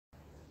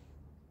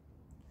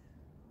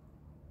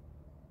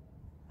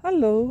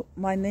Hello,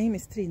 my name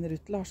is Trine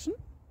Ruth Larsen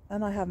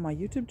and I have my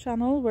YouTube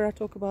channel where I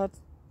talk about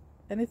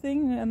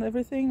anything and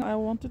everything I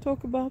want to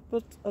talk about,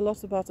 but a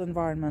lot about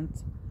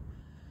environment.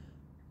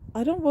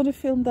 I don't want to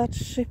film that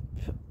ship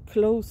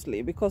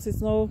closely because it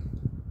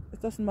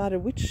doesn't matter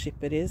which ship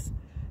it is.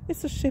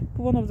 It's a ship,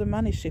 one of the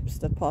many ships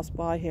that pass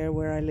by here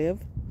where I live.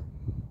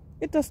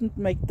 It doesn't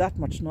make that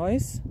much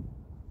noise.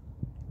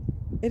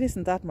 It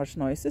isn't that much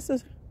noise. It's a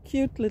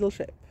cute little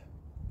ship.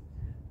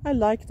 I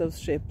like those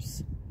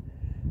ships.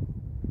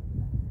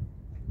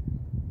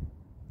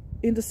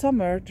 In the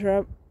summer there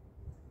are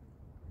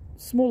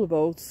smaller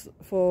boats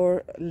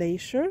for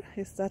leisure.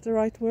 Is that the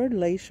right word?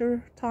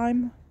 Leisure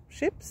time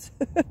ships?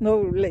 No,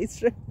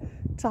 leisure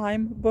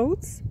time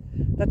boats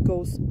that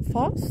goes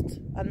fast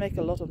and make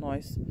a lot of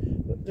noise.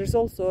 There's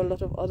also a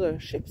lot of other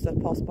ships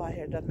that pass by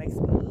here that makes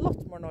a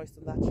lot more noise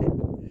than that ship.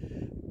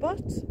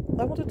 But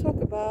I want to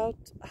talk about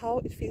how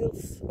it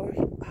feels, or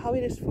how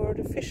it is for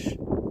the fish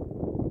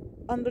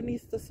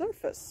underneath the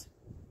surface.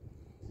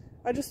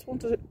 I just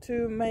wanted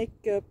to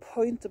make a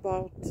point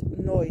about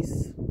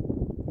noise.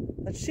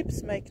 That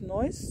ships make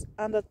noise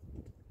and that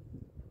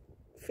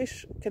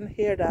fish can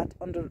hear that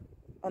under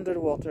the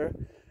water.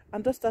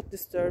 And does that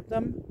disturb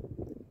them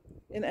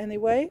in any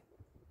way?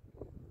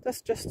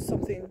 That's just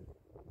something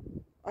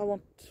I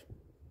want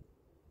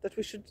that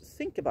we should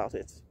think about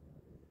it.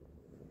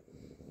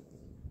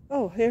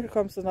 Oh, here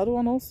comes another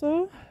one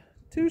also.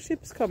 2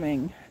 ships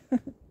coming.